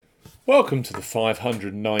Welcome to the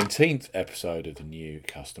 519th episode of the New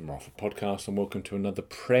Customer Offer Podcast, and welcome to another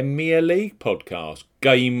Premier League podcast.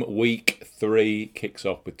 Game week 3 kicks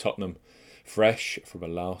off with Tottenham fresh from a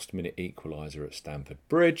last-minute equaliser at Stamford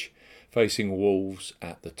Bridge, facing Wolves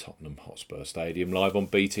at the Tottenham Hotspur Stadium, live on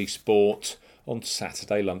BT Sport on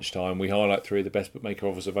Saturday lunchtime. We highlight 3 of the best bookmaker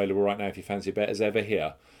offers available right now if you fancy a bet as ever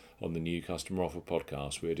here on the New Customer Offer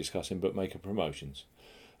Podcast. We are discussing bookmaker promotions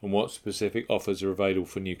and what specific offers are available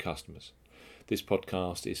for new customers. This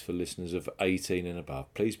podcast is for listeners of 18 and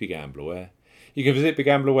above. Please be gamble aware. You can visit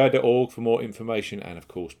begambleaware.org for more information, and of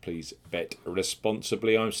course, please bet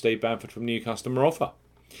responsibly. I'm Steve Bamford from New Customer Offer.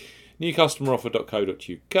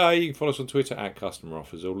 newcustomeroffer.co.uk. You can follow us on Twitter at Customer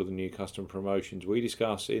Offers. All of the new customer promotions we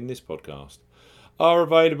discuss in this podcast are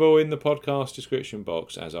available in the podcast description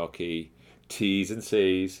box as our key T's and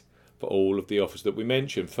C's for all of the offers that we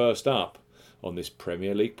mention. First up on this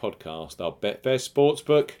Premier League podcast, our Betfair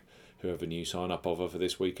Sportsbook, who have a new sign-up offer for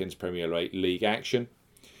this weekend's Premier League action.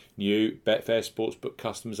 New Betfair Sportsbook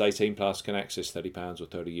customers 18 plus can access £30 or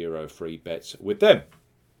 €30 free bets with them.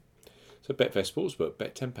 So Betfair Sportsbook,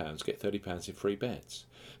 bet £10, get £30 in free bets.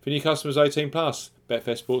 For new customers 18 plus,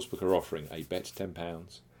 Betfair Sportsbook are offering a bet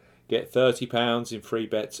 £10, get £30 in free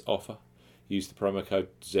bets offer. Use the promo code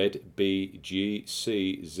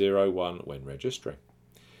ZBGC01 when registering.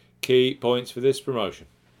 Key points for this promotion: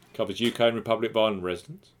 covers UK and Republic of Ireland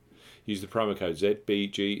residents. Use the promo code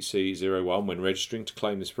ZBGC01 when registering to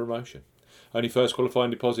claim this promotion. Only first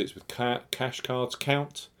qualifying deposits with cash cards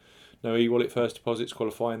count. No e-wallet first deposits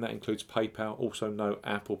qualifying. That includes PayPal. Also no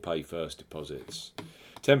Apple Pay first deposits.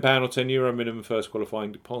 £10 or €10 minimum first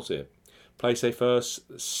qualifying deposit. Place a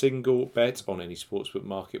first single bet on any sportsbook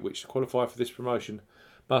market which to qualify for this promotion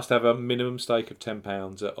must have a minimum stake of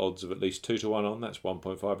 £10 at odds of at least 2 to 1 on, that's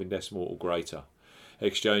 1.5 in decimal or greater.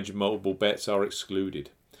 Exchange of multiple bets are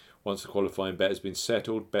excluded. Once the qualifying bet has been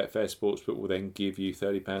settled, Betfair Sportsbook will then give you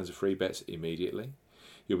 £30 of free bets immediately.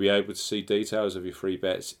 You'll be able to see details of your free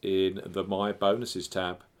bets in the My Bonuses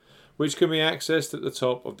tab, which can be accessed at the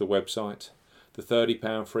top of the website. The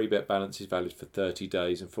 £30 free bet balance is valid for 30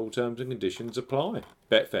 days and full terms and conditions apply.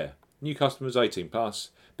 Betfair. New customers 18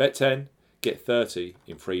 plus. Bet 10. Get 30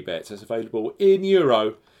 in free bets. That's available in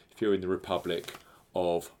Euro if you're in the Republic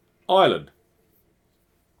of Ireland.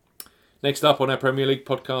 Next up on our Premier League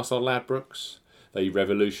podcast are Ladbrokes. They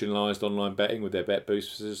revolutionised online betting with their Bet Boost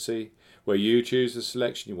facility, where you choose the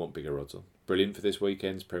selection you want bigger odds on. Brilliant for this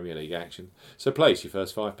weekend's Premier League action. So place your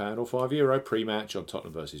first £5 or €5 pre-match on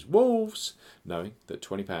Tottenham versus Wolves, knowing that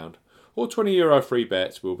 £20 or €20 free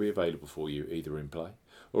bets will be available for you either in play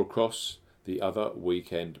or across the other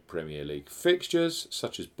weekend Premier League fixtures,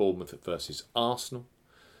 such as Bournemouth versus Arsenal,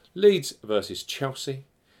 Leeds versus Chelsea,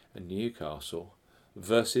 and Newcastle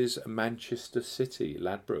versus Manchester City.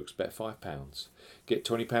 Ladbrokes, bet £5, get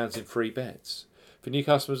 £20 in free bets. For new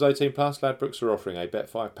customers 18 plus, Ladbrokes are offering a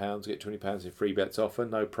bet £5, get £20 in free bets offer.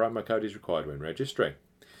 No promo code is required when registering.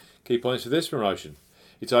 Key points for this promotion: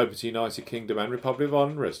 it's open to United Kingdom and Republic of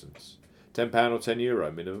Ireland residents. £10 or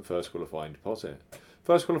 €10 minimum first qualifying deposit.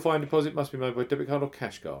 First qualifying deposit must be made by debit card or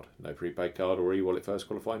cash card. No prepaid card or e-wallet first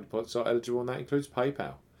qualifying deposits are eligible, and that includes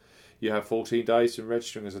PayPal. You have 14 days from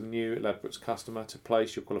registering as a new Ladbrokes customer to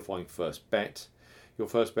place your qualifying first bet. Your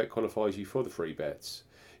first bet qualifies you for the free bets.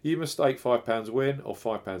 You must stake £5 win or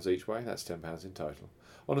 £5 each way, that's £10 in total,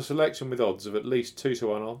 on a selection with odds of at least 2 to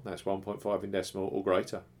 1 on, that's 1.5 in decimal or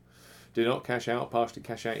greater. Do not cash out or partially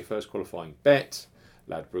cash out your first qualifying bet.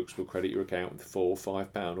 Ladbrokes will credit your account with £4,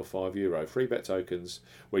 £5 or €5 free bet tokens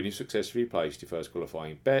when you successfully placed your first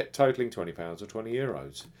qualifying bet, totalling £20 or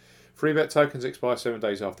 €20. Free bet tokens expire 7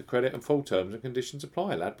 days after credit and full terms and conditions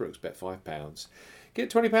apply. Ladbrokes, bet £5, get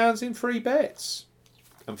 £20 in free bets.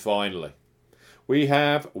 And finally, we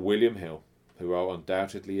have William Hill, who are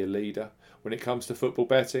undoubtedly a leader when it comes to football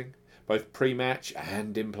betting, both pre-match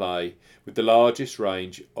and in play, with the largest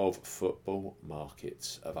range of football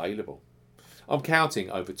markets available. I'm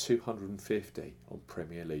counting over 250 on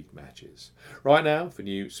Premier League matches. Right now, for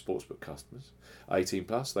new sportsbook customers, 18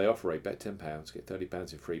 plus, they offer a bet £10, get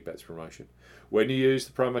 £30 in free bets promotion when you use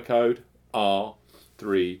the promo code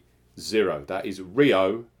R30. That is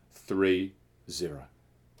Rio30.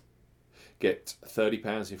 Get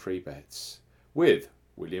 £30 in free bets with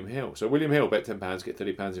William Hill. So William Hill, bet £10, get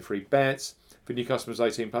 £30 in free bets. For new customers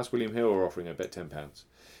 18 plus, William Hill are offering a bet £10.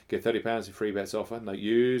 Get £30 in free bets offer. Now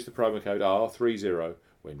use the promo code R30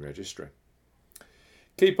 when registering.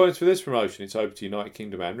 Key points for this promotion: it's open to United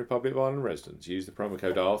Kingdom and Republic of Ireland residents. Use the promo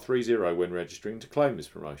code R30 when registering to claim this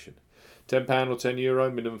promotion. £10 or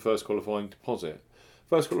 €10 minimum first qualifying deposit.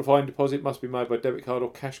 First qualifying deposit must be made by debit card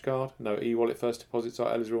or cash card. No e-wallet first deposits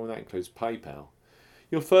are eligible, and that includes PayPal.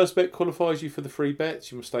 Your first bet qualifies you for the free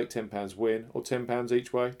bets. You must stake £10 win, or £10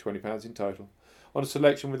 each way, £20 in total, on a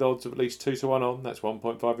selection with odds of at least 2 to 1 on, that's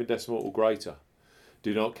 1.5 in decimal or greater.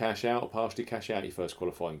 Do not cash out or partially cash out your first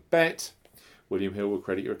qualifying bet. William Hill will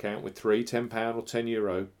credit your account with £3, £10 or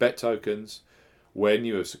 €10 bet tokens when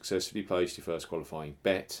you have successfully placed your first qualifying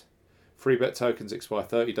bet. Free bet tokens expire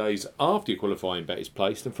 30 days after your qualifying bet is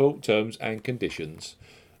placed, and full terms and conditions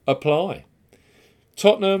apply.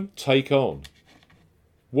 Tottenham take on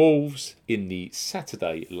Wolves in the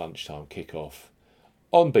Saturday lunchtime kickoff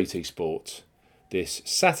on BT Sport this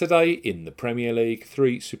Saturday in the Premier League.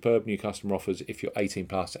 3 superb new customer offers if you're 18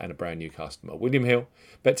 plus and a brand new customer. William Hill,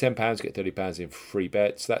 bet £10, get £30 in free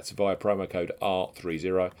bets. That's via promo code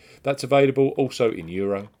R30. That's available also in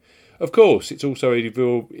Euro. Of course, it's also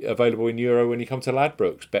available in Euro when you come to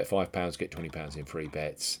Ladbrokes. Bet £5, get £20 in free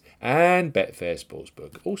bets. And Betfair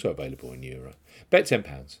Sportsbook, also available in Euro. Bet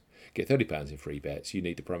 £10, get £30 in free bets. You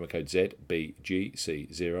need the promo code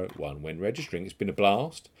ZBGC01 when registering. It's been a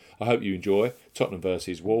blast. I hope you enjoy Tottenham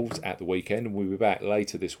versus Wolves at the weekend. And we'll be back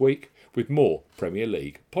later this week with more Premier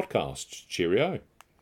League podcasts. Cheerio.